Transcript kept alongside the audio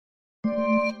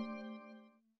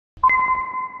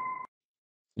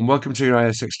And welcome to your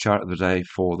ASX chart of the day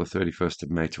for the 31st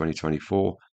of May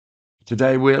 2024.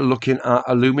 Today we're looking at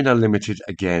Alumina Limited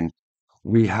again.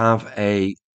 We have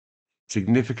a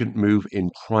significant move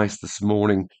in price this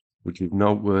morning, which is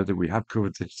noteworthy. We have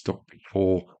covered this stock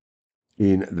before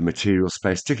in the material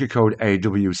space. Ticker code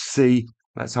AWC.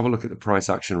 Let's have a look at the price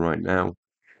action right now.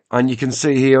 And you can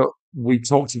see here, we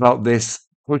talked about this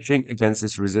pushing against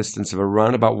this resistance of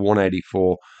around about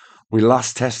 184. We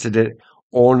last tested it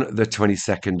on the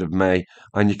 22nd of May,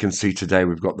 and you can see today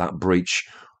we've got that breach.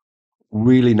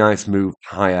 Really nice move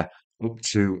higher up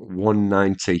to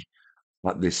 190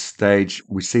 at this stage.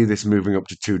 We see this moving up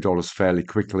to $2 fairly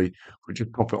quickly. We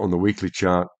just pop it on the weekly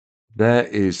chart. There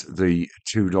is the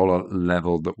 $2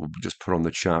 level that we'll just put on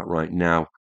the chart right now.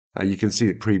 You can see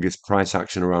the previous price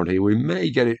action around here. We may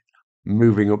get it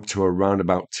moving up to around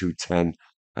about 210,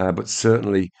 but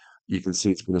certainly you can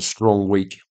see it's been a strong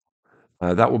week.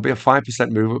 That will be a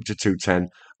 5% move up to 210,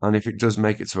 and if it does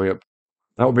make its way up,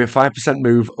 that will be a 5%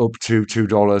 move up to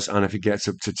 $2, and if it gets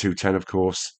up to 210, of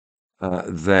course,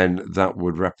 then that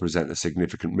would represent a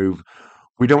significant move.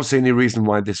 We don't see any reason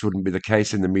why this wouldn't be the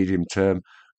case in the medium term.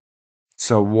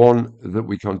 So one that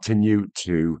we continue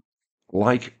to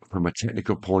like from a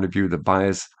technical point of view, the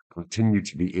buyers continue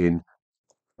to be in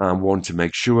and want to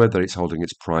make sure that it's holding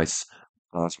its price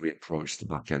as we approach the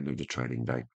back end of the trading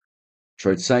day.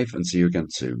 Trade safe and see you again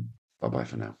soon. Bye bye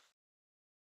for now.